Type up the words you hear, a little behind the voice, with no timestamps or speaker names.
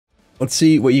Let's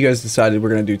see what you guys decided we're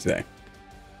going to do today.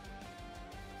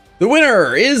 The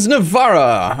winner is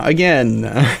Navarra again.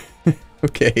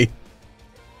 Okay.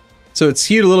 So it's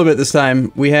skewed a little bit this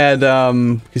time. We had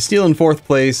Castile in 4th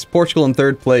place, Portugal in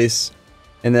 3rd place,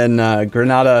 and then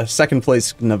Granada 2nd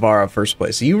place, Navarra 1st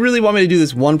place. So you really want me to do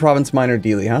this one province minor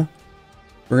dealy, huh?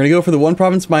 We're going to go for the one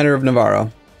province minor of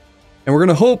Navarra. And we're going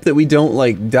to hope that we don't,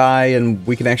 like, die and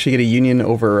we can actually get a union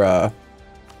over,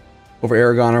 over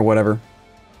Aragon or whatever.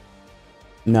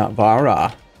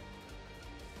 Navarra.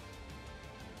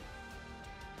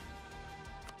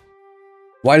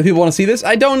 Why do people want to see this?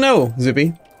 I don't know,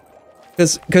 Zippy.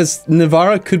 Because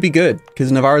Navarra could be good.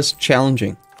 Because Navarra's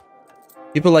challenging.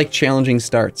 People like challenging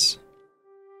starts.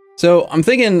 So I'm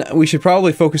thinking we should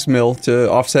probably focus mill to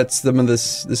offset some of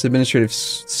this administrative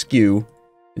skew.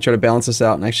 And try to balance this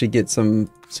out and actually get some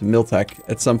mill tech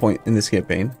at some point in this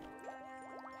campaign.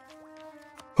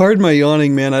 Pardon my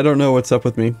yawning, man. I don't know what's up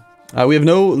with me. We have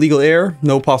no legal heir,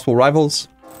 no possible rivals.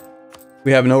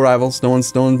 We have no rivals. No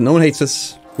one hates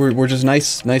us. We're just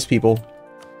nice people.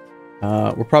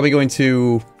 We're probably going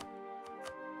to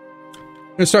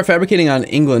start fabricating on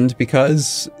England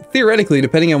because theoretically,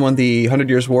 depending on when the 100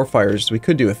 Years' War fires, we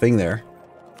could do a thing there.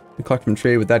 We collect from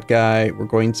trade with that guy. We're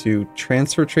going to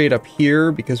transfer trade up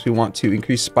here because we want to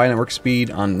increase spy network speed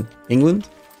on England.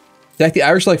 Like the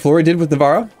Irish, like Flora did with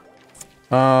Navarra.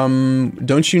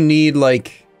 Don't you need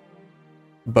like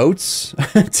boats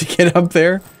to get up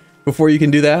there before you can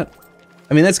do that?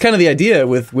 I mean, that's kind of the idea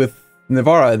with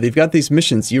Navarra. They've got these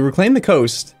missions. You reclaim the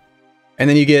coast, and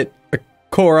then you get a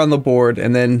core on the board,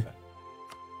 and then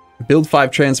build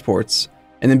 5 transports,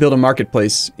 and then build a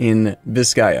marketplace in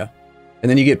Vizcaya. And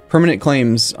then you get permanent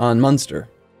claims on Munster.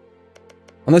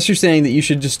 Unless you're saying that you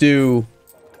should just do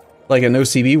like a no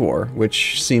CB war,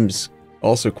 which seems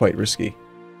also quite risky.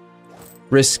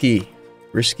 Risky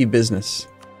business.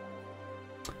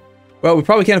 Well, we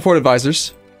probably can't afford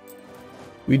advisors.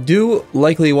 We do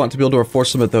likely want to build our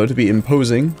force limit, though, to be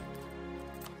imposing.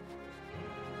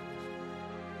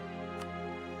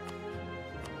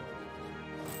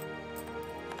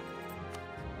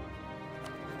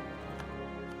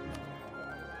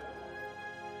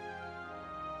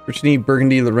 Brittany,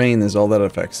 Burgundy, Lorraine is all that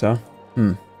affects, huh?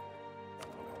 I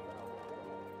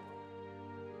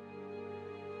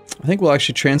think we'll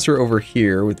actually transfer over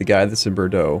here with the guy that's in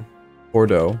Bordeaux.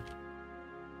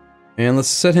 And let's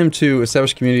set him to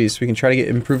establish communities so we can try to get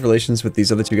improved relations with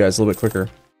these other 2 guys a little bit quicker.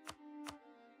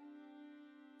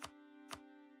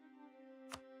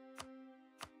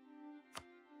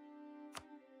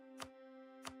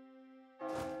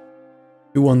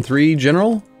 (213)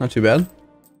 General? Not too bad.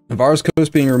 Navarra's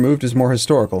coast being removed is more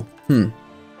historical.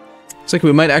 Looks like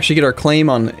we might actually get our claim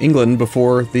on England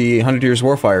before the 100 Years'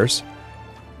 War fires.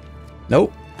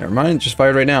 Nope. Never mind. Just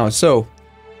fired right now. So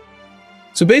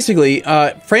basically,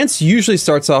 France usually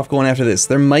starts off going after this.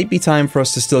 There might be time for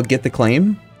us to still get the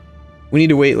claim. We need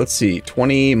to wait, let's see,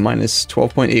 20 minus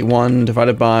 12.81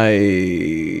 divided by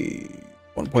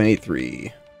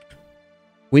 1.83.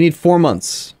 We need 4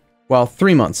 months. Well,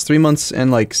 3 months. 3 months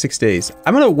and like 6 days.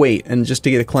 I'm gonna wait and just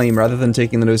to get a claim rather than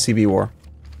taking the no CB war.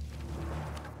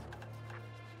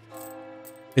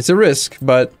 It's a risk,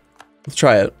 but let's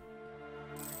try it.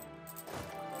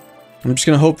 I'm just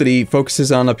gonna hope that he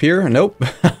focuses on up here. Nope.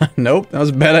 Nope, that was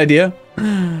a bad idea.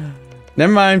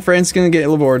 Never mind, France is gonna get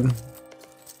bored.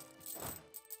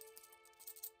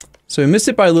 So we missed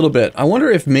it by a little bit. I wonder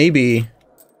if maybe...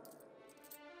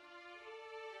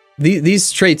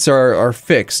 These traits are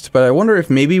fixed, but I wonder if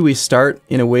maybe we start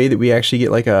in a way that we actually get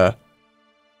like a...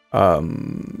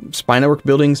 spy network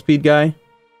building speed guy.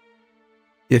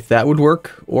 If that would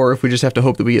work, or if we just have to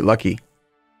hope that we get lucky.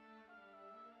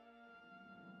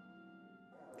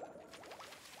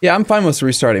 Yeah, I'm fine with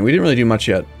restarting. We didn't really do much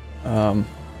yet.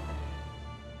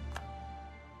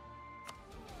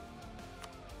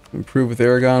 Improve with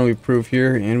Aragon, we improve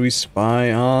here, and we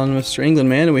spy on Mr. England,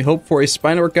 man, and we hope for a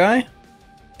spy network guy.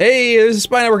 Hey, there's a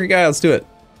spy network guy, let's do it.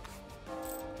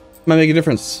 Might make a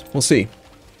difference. We'll see.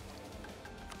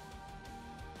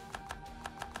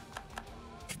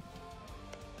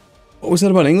 What was that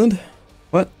about England?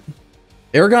 What?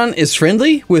 Aragon is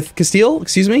friendly with Castile?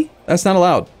 Excuse me? That's not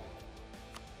allowed.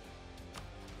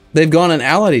 They've gone and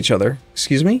allied each other.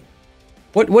 Excuse me?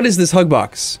 What is this hug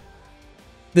box?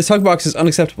 This hug box is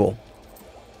unacceptable.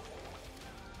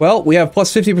 Well, we have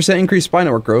plus 50% increased spy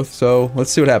network growth, so let's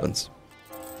see what happens.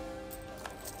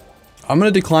 I'm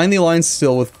going to decline the alliance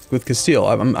still with Castile.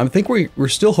 I think we're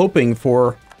still hoping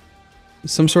for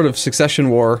some sort of succession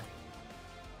war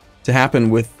to happen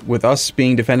with us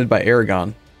being defended by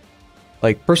Aragon.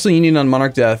 Like, personal union on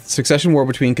monarch death, succession war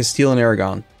between Castile and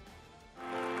Aragon.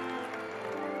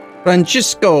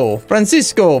 Francisco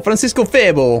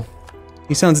Febo.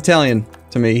 He sounds Italian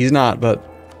to me. He's not, but...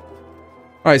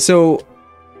 Alright, so...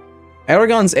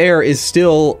 Aragon's heir is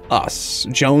still us.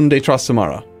 Joan de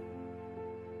Trastamara.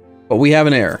 But we have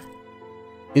an heir.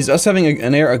 Is us having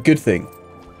an heir a good thing?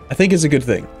 I think it's a good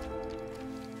thing.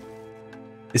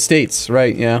 Estates,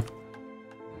 right, yeah.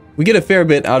 We get a fair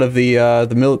bit out of the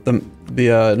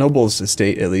noble's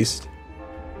estate, at least.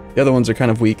 The other ones are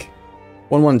kind of weak.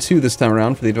 112 this time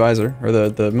around for the advisor, or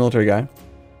the military guy.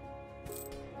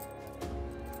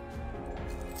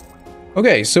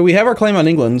 Okay, so we have our claim on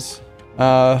England.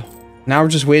 Now we're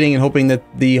just waiting and hoping that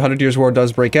the 100 Years' War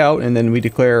does break out, and then we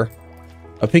declare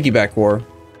a piggyback war.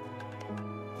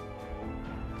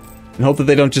 And hope that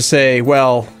they don't just say,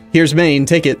 well, here's Maine,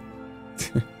 take it.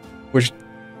 Which,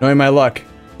 knowing my luck,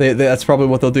 that's probably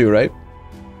what they'll do, right?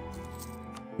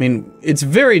 I mean, it's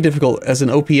very difficult as an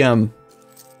OPM.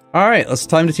 Alright, it's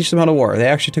time to teach them how to war. They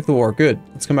actually took the war. Good.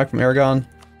 Let's come back from Aragon.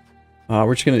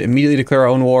 We're just going to immediately declare our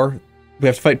own war. We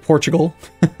have to fight Portugal.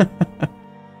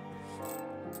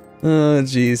 Oh,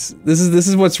 jeez. This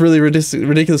is what's really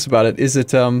ridiculous about it, is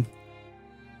that,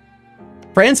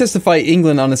 France has to fight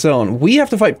England on its own. We have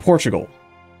to fight Portugal.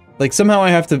 Like, somehow I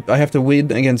have to win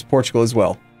against Portugal as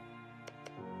well.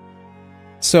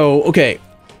 So, okay.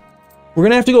 We're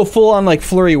gonna have to go full on, like,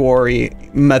 flurry war-y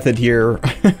method here.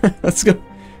 Let's go.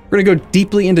 We're gonna go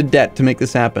deeply into debt to make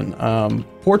this happen.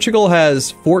 Portugal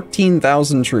has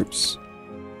 14,000 troops.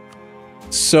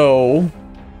 So,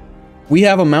 we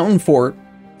have a mountain fort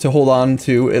to hold on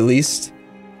to, at least.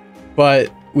 But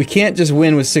we can't just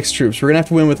win with 6 troops. We're gonna have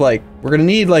to win with, like, we're gonna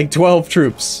need, like, 12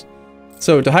 troops.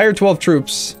 So, to hire 12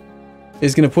 troops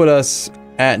is gonna put us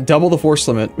at double the force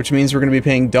limit, which means we're gonna be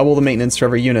paying double the maintenance for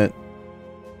every unit.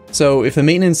 So, if the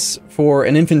maintenance for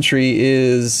an infantry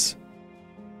is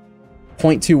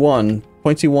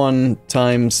 0.21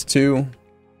 times 2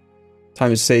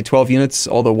 times, say, 12 units,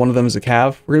 although one of them is a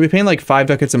cav, we're gonna be paying like 5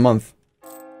 ducats a month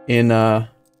in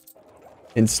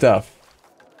stuff.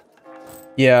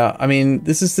 Yeah, I mean,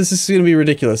 this is gonna be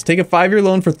ridiculous. Take a 5-year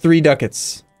loan for 3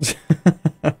 ducats.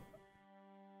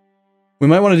 We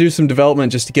might want to do some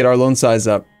development just to get our loan size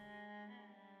up.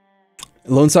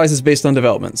 Loan size is based on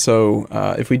development, so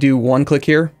if we do 1 click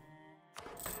here,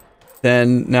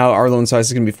 then now our loan size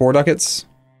is going to be 4 ducats.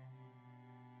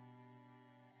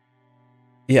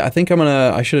 Yeah, I think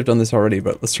I should have done this already,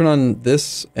 but let's turn on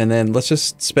this, and then let's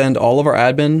just spend all of our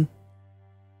admin.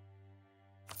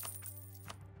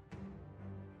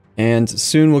 And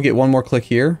soon we'll get 1 more click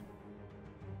here.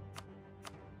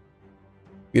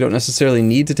 We don't necessarily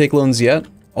need to take loans yet.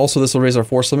 Also, this will raise our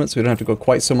force limit, so we don't have to go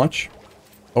quite so much.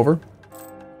 Over.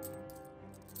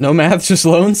 No math, just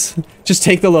loans? Just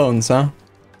take the loans, huh?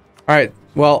 Alright,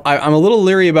 well, I'm a little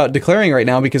leery about declaring right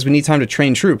now because we need time to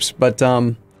train troops, but,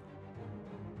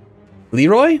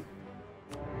 Leroy?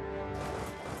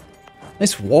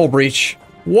 Nice wall breach.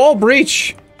 Wall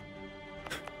breach!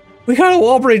 We got a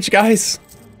wall breach, guys!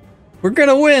 We're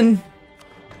gonna win!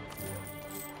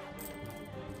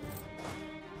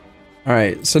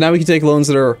 Alright, so now we can take loans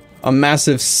that are a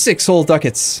massive 6 whole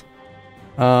ducats.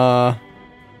 We're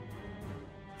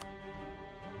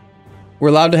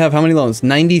allowed to have how many loans?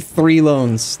 93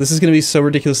 loans. This is gonna be so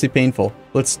ridiculously painful.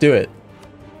 Let's do it.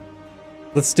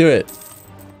 Let's do it.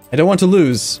 I don't want to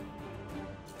lose.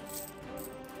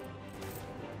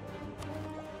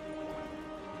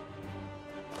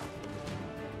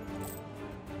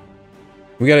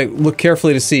 We gotta look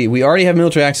carefully to see. We already have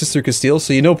military access through Castile,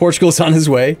 so you know Portugal's on his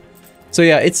way. So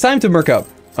yeah, it's time to merc up.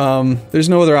 There's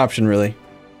no other option, really.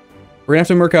 We're gonna have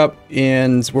to merc up,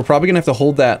 and we're probably gonna have to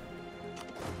hold that.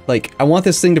 Like, I want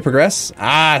this thing to progress.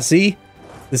 Ah, see?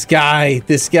 This guy.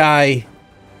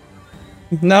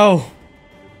 No.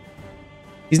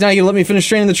 He's not gonna let me finish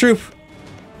training the troop.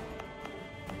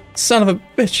 Son of a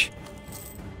bitch.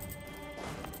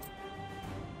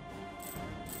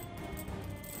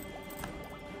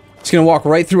 He's gonna walk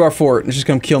right through our fort and just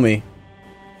come kill me.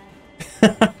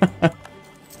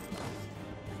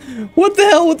 What the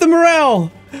hell with the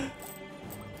morale?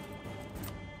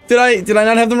 Did I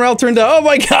not have the morale turned up? Oh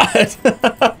my god!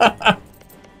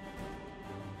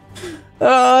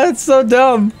 Oh, that's so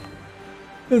dumb.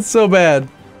 It's so bad.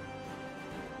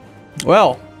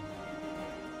 Well,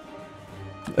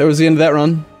 that was the end of that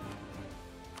run.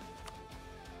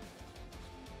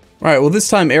 Alright, well this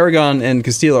time Aragon and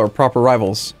Castile are proper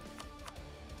rivals.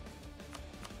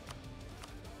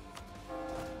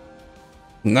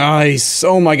 Nice!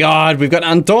 Oh my god, we've got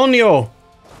Antonio!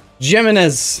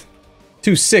 Jimenez!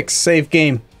 2-6, save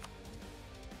game.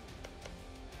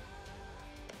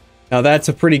 Now that's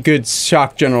a pretty good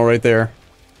shock general right there.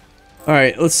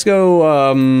 Alright, let's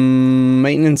go,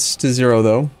 maintenance to 0,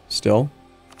 though, still.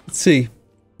 Let's see.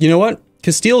 You know what?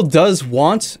 Castile does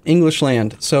want English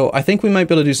land, so I think we might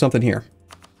be able to do something here.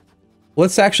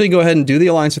 Let's actually go ahead and do the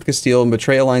alliance with Castile and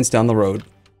betray alliance down the road.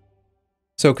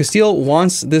 So Castile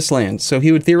wants this land, so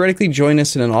he would theoretically join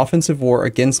us in an offensive war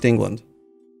against England.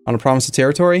 On a promise of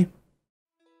territory,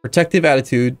 protective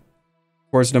attitude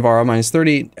towards Navarra,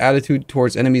 -30, attitude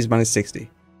towards enemies, -60.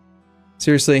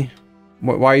 Seriously?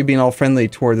 Why are you being all friendly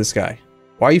toward this guy?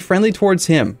 Why are you friendly towards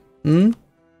him? Hmm?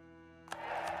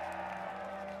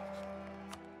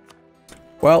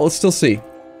 Well, let's still see.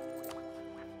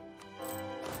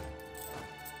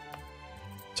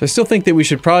 So I still think that we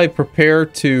should probably prepare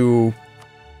to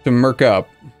merc up.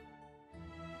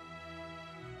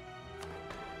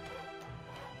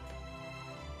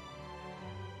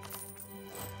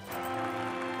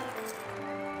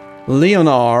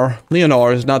 Leonor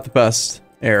is not the best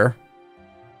heir.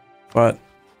 But,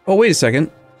 oh, wait a second.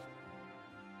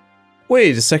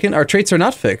 Wait a second, our traits are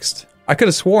not fixed. I could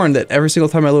have sworn that every single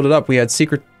time I loaded up, we had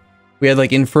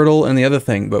like infertile and the other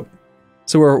thing, but...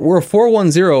 So we're a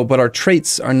 410, but our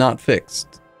traits are not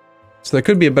fixed. So there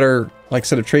could be a better, like,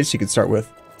 set of traits you could start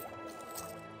with.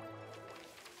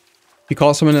 If you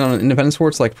call someone in on an independence war,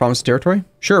 it's like promised territory?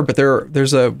 Sure, but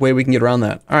there's a way we can get around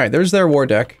that. Alright, there's their war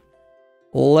deck.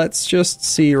 Let's just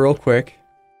see real quick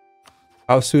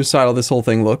how suicidal this whole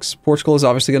thing looks. Portugal is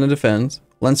obviously going to defend.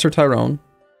 Leinster Tyrone.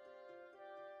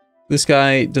 This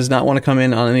guy does not want to come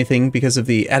in on anything because of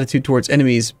the attitude towards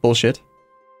enemies bullshit.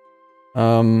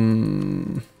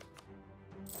 What's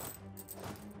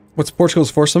Portugal's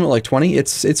force limit? Like 20?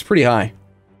 It's pretty high.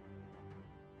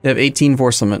 They have 18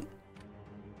 force limit.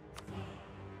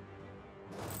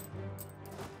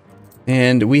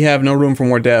 And we have no room for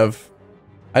more dev.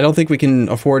 I don't think we can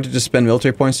afford to just spend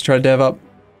military points to try to dev up.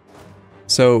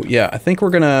 So, yeah, I think we're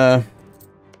gonna...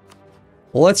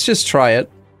 Let's just try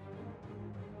it.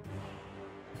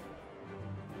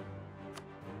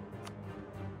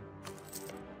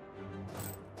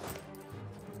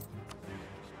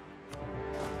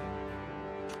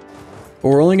 But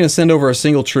we're only gonna send over a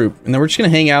single troop, and then we're just gonna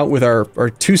hang out with our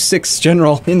 2/6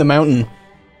 general in the mountain.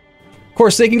 Of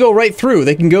course, they can go right through.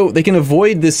 They can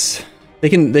avoid this... They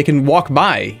can walk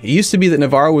by. It used to be that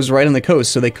Navarra was right on the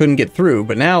coast, so they couldn't get through,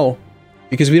 but now...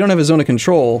 Because we don't have a zone of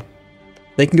control,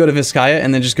 they can go to Vizcaya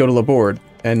and then just go to Laborde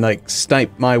and, like,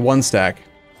 snipe my 1 stack.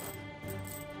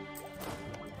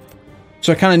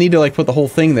 So I kind of need to, like, put the whole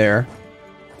thing there.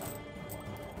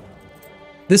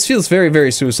 This feels very,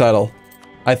 very suicidal,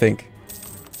 I think.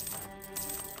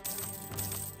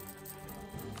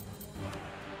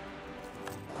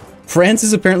 France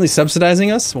is apparently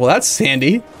subsidizing us? Well, that's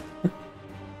handy.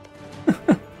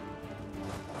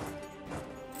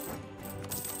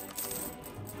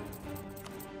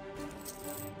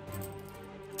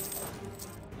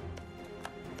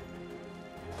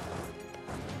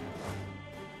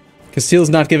 Castile's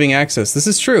not giving access. This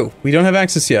is true. We don't have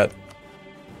access yet.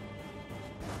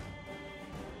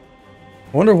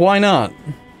 I wonder why not.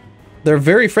 They're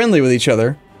very friendly with each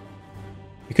other.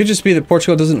 It could just be that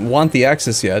Portugal doesn't want the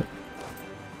access yet.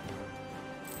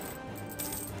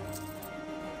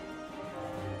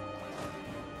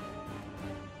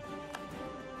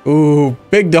 Ooh,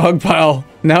 big dog pile.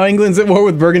 Now England's at war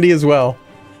with Burgundy as well.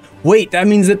 Wait, that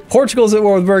means that Portugal's at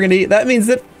war with Burgundy. That means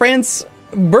that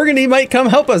Burgundy might come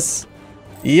help us.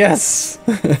 Yes.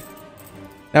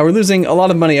 Now we're losing a lot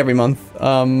of money every month,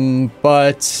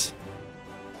 but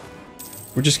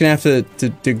we're just gonna have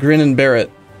to grin and bear it.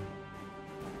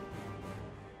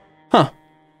 Huh.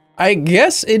 I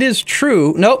guess it is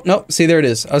true. Nope. See, there it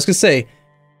is. I was gonna say,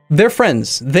 they're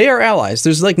friends. They are allies.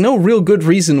 There's like no real good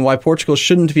reason why Portugal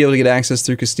shouldn't be able to get access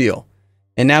through Castile.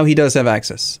 And now he does have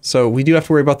access. So we do have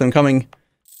to worry about them coming.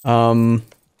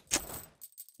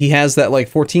 He has that, like,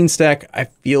 14 stack. I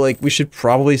feel like we should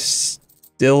probably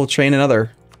still train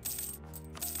another.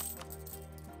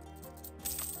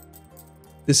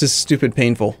 This is stupid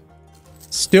painful.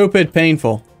 Stupid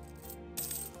painful.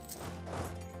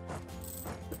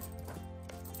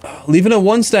 Leaving a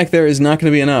 1 stack there is not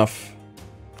going to be enough.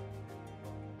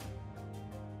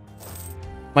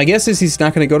 My guess is he's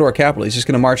not going to go to our capital. He's just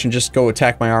going to march and just go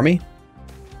attack my army.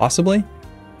 Possibly.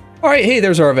 Alright, hey,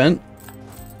 there's our event.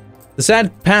 The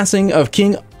sad passing of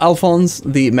King Alphonse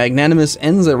the Magnanimous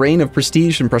ends a reign of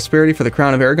prestige and prosperity for the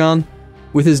crown of Aragon.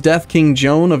 With his death, King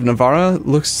Joan of Navarra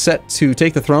looks set to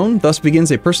take the throne. Thus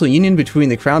begins a personal union between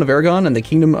the crown of Aragon and the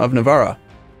kingdom of Navarra.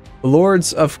 The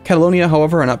lords of Catalonia,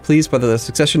 however, are not pleased by the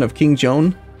succession of King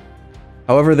Joan.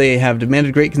 However, they have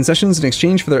demanded great concessions in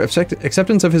exchange for their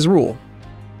acceptance of his rule.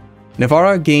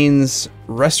 Navarra gains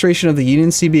restoration of the Union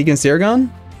CB against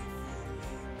Aragon.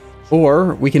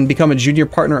 Or we can become a junior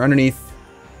partner underneath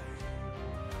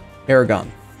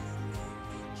Aragon.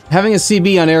 Having a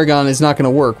CB on Aragon is not going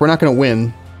to work. We're not going to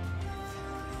win.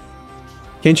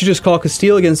 Can't you just call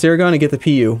Castile against Aragon and get the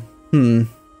PU?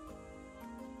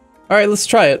 Alright, let's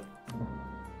try it.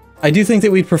 I do think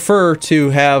that we'd prefer to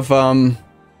have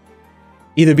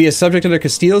either be a subject under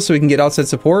Castile so we can get outside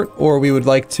support, or we would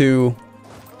like to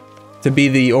be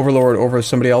the overlord over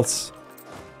somebody else.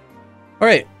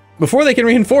 Alright, before they can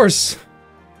reinforce,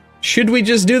 should we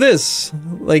just do this?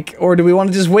 Like, or do we want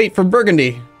to just wait for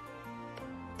Burgundy?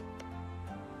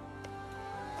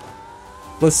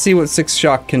 Let's see what 6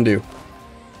 Shock can do.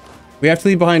 We have to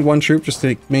leave behind 1 troop just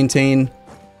to maintain...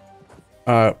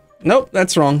 nope,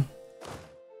 that's wrong.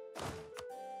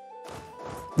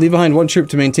 Leave behind 1 troop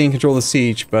to maintain control of the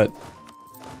siege, but...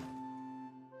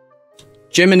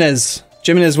 Jimenez,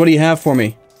 what do you have for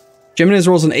me? Jimenez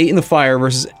rolls an 8 in the fire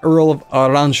versus Earl of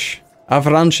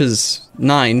Avranches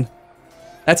 9.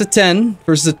 That's a 10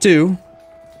 versus a 2.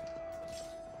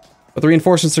 But the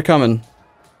reinforcements are coming.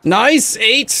 Nice!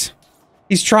 8!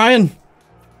 He's trying!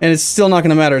 And it's still not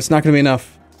gonna matter, it's not gonna be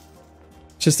enough.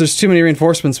 Just there's too many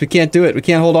reinforcements, we can't do it, we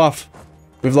can't hold off.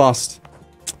 We've lost.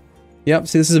 Yep,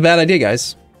 see, this is a bad idea,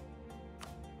 guys.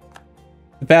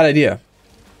 A bad idea.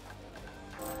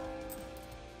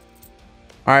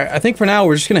 Alright, I think for now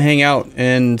we're just gonna hang out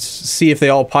and see if they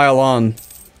all pile on.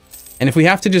 And if we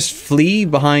have to just flee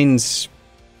behind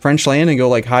French land and go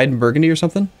like hide in Burgundy or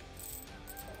something.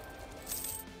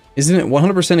 Isn't it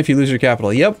 100% if you lose your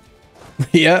capital? Yep.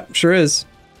 Yep, sure is.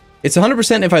 It's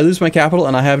 100% if I lose my capital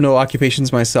and I have no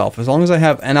occupations myself. As long as I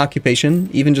have an occupation,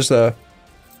 even just a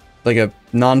like a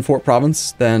non-fort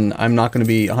province, then I'm not going to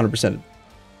be 100%.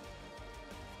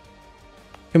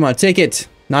 Come on, take it.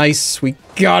 Nice, we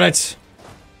got it.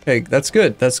 Okay, that's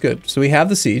good. That's good. So we have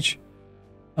the siege.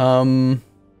 Any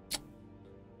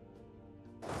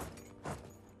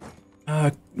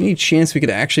chance we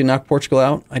could actually knock Portugal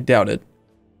out? I doubt it.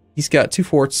 He's got 2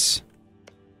 forts.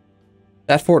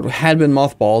 That fort had been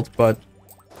mothballed, but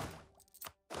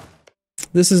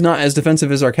this is not as defensive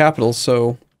as our capital,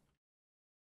 so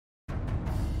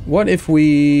what if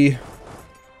we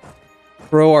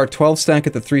throw our 12 stack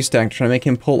at the 3 stack to try to make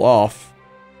him pull off?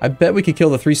 I bet we could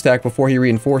kill the 3 stack before he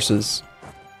reinforces.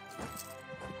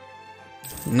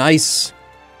 Nice.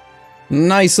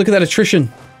 Nice, look at that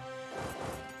attrition.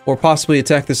 Or possibly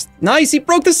attack this. Nice, he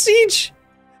broke the siege!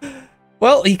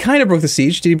 Well, he kind of broke the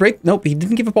siege. Did he break? Nope, he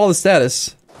didn't give up all the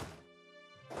status.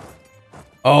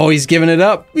 Oh, he's giving it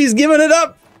up. He's giving it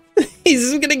up.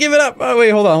 He's gonna give it up. Oh,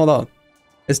 wait, hold on, hold on.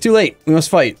 It's too late. We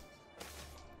must fight.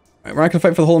 All right, we're not gonna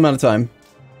fight for the whole amount of time.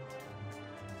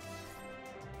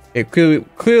 Okay,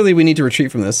 clearly we need to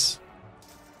retreat from this.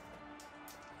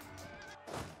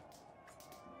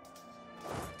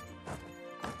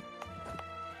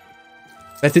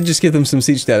 That did just give them some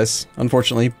siege status,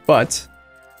 unfortunately, but...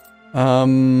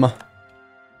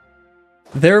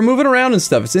 they're moving around and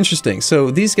stuff. It's interesting.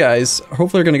 So these guys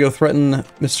hopefully are going to go threaten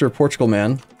Mr. Portugal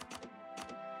Man.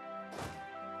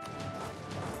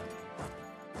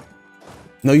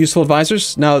 No useful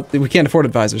advisors? No, we can't afford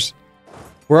advisors.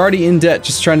 We're already in debt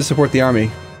just trying to support the army.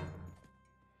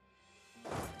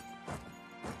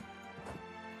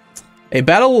 A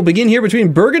battle will begin here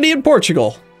between Burgundy and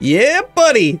Portugal. Yeah,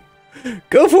 buddy!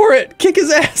 Go for it! Kick his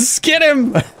ass! Get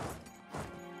him!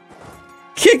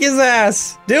 Kick his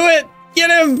ass! Do it!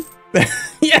 Get him!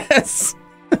 Yes!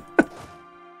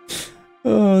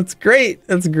 Oh, that's great.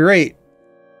 That's great.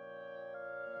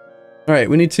 Alright,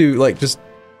 we need to, like, just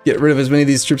get rid of as many of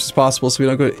these troops as possible so we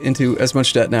don't go into as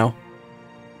much debt now.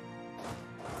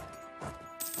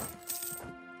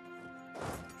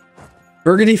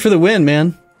 Burgundy for the win,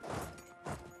 man.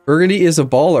 Burgundy is a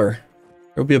baller.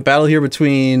 There will be a battle here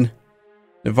between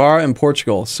Navarra and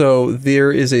Portugal. So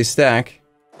there is a stack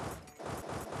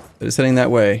that is heading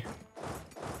that way.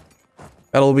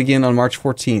 Battle will begin on March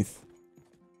 14th.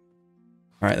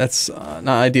 Alright, that's not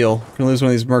ideal. I'm gonna lose one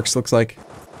of these mercs, looks like.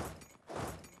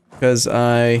 Because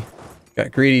I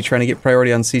got greedy trying to get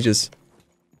priority on sieges.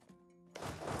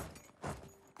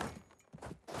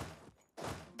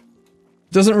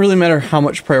 Doesn't really matter how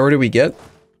much priority we get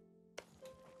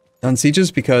on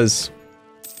sieges, because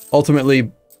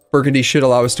ultimately Burgundy should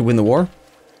allow us to win the war.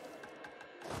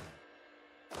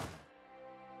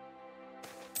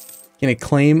 Can I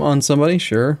claim on somebody?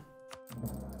 Sure.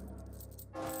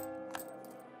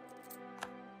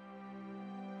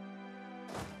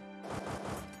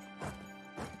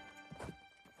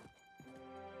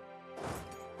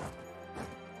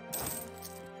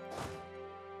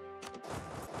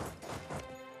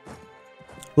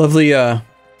 lovely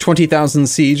 20,000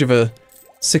 siege of a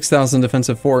 6,000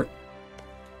 defensive fort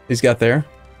he's got there.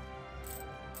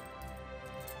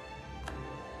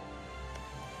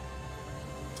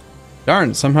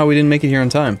 Darn, somehow we didn't make it here in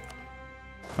time.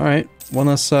 Alright, one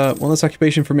less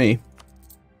occupation for me.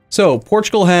 So,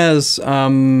 Portugal has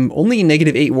only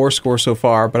 -8 war score so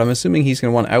far, but I'm assuming he's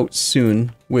going to want out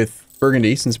soon with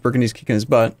Burgundy, since Burgundy's kicking his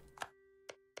butt.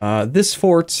 This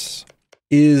fort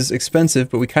is expensive,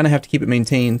 but we kind of have to keep it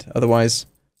maintained, otherwise...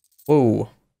 Whoa.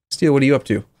 Castile, what are you up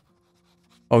to?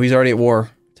 Oh, he's already at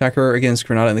war. Attacker against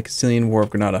Granada in the Castilian War of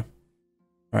Granada.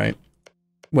 Alright.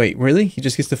 Wait, really? He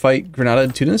just gets to fight Granada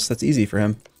and Tunis? That's easy for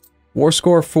him. War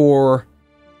score for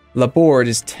Laborde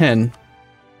is 10.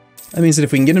 That means that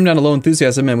if we can get him down to low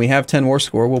enthusiasm and we have 10 war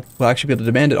score, we'll actually be able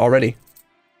to demand it already.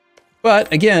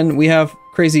 But, again, we have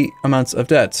crazy amounts of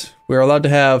debt. We're allowed to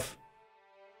have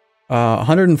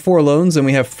 104 loans and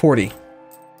we have 40.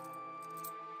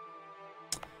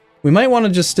 We might want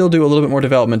to just still do a little bit more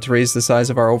development to raise the size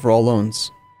of our overall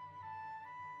loans.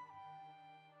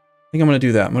 I think I'm going to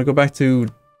do that. I'm going to go back to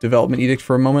Development Edict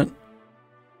for a moment.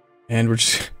 And we're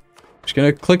just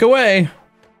going to click away.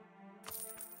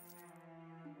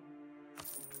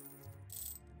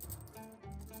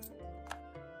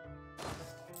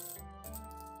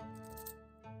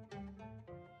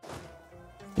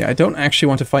 Yeah, I don't actually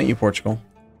want to fight you, Portugal.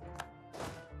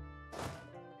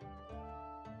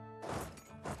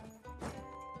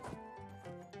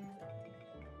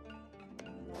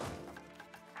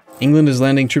 England is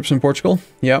landing troops in Portugal.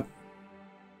 Yep.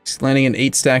 He's landing an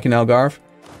 8 stack in Algarve.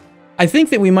 I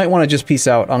think that we might want to just peace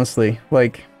out, honestly.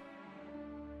 Like...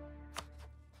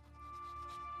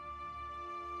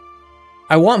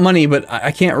 I want money, but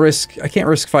I can't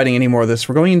risk fighting any more of this.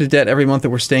 We're going into debt every month that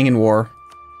we're staying in war.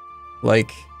 Like...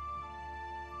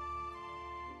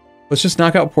 Let's just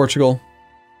knock out Portugal.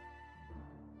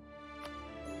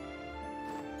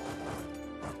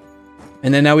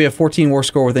 And then now we have 14 war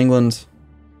score with England.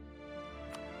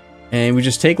 And we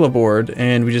just take Laborde,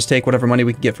 and we just take whatever money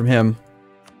we can get from him.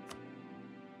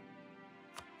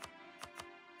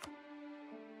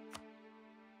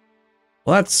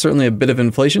 Well, that's certainly a bit of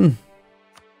inflation.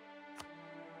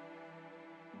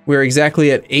 We're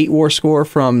exactly at 8 war score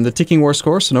from the ticking war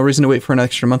score, so no reason to wait for an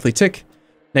extra monthly tick.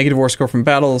 Negative war score from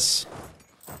battles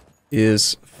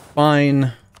is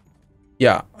fine.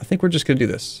 Yeah, I think we're just gonna do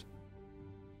this.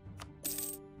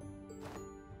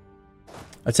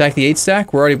 Attack the 8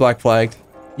 stack? We're already black flagged.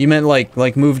 You meant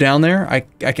like move down there? I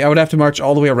would have to march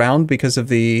all the way around because of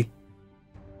the...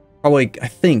 Probably, I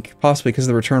think, possibly because of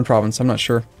the return province. I'm not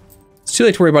sure. It's too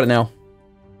late to worry about it now.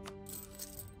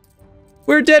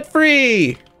 We're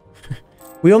debt-free!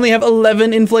 We only have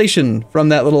 11 inflation from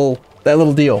that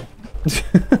little deal.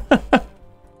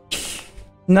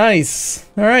 Nice.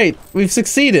 Alright, we've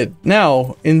succeeded.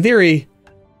 Now, in theory,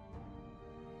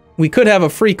 we could have a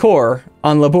free core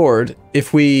on Laborde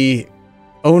if we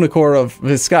own a core of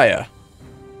Vizcaya.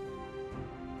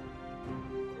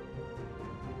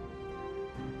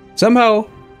 Somehow,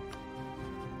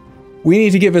 we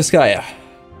need to get Vizcaya.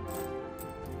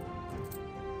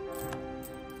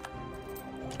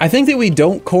 I think that we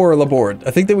don't core Laborde.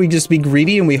 I think that we just be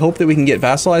greedy and we hope that we can get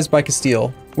vassalized by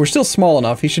Castile. We're still small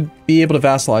enough. He should be able to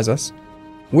vassalize us.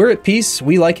 We're at peace.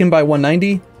 We like him by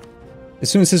 190. As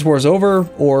soon as his war is over,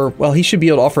 or, well, he should be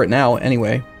able to offer it now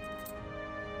anyway.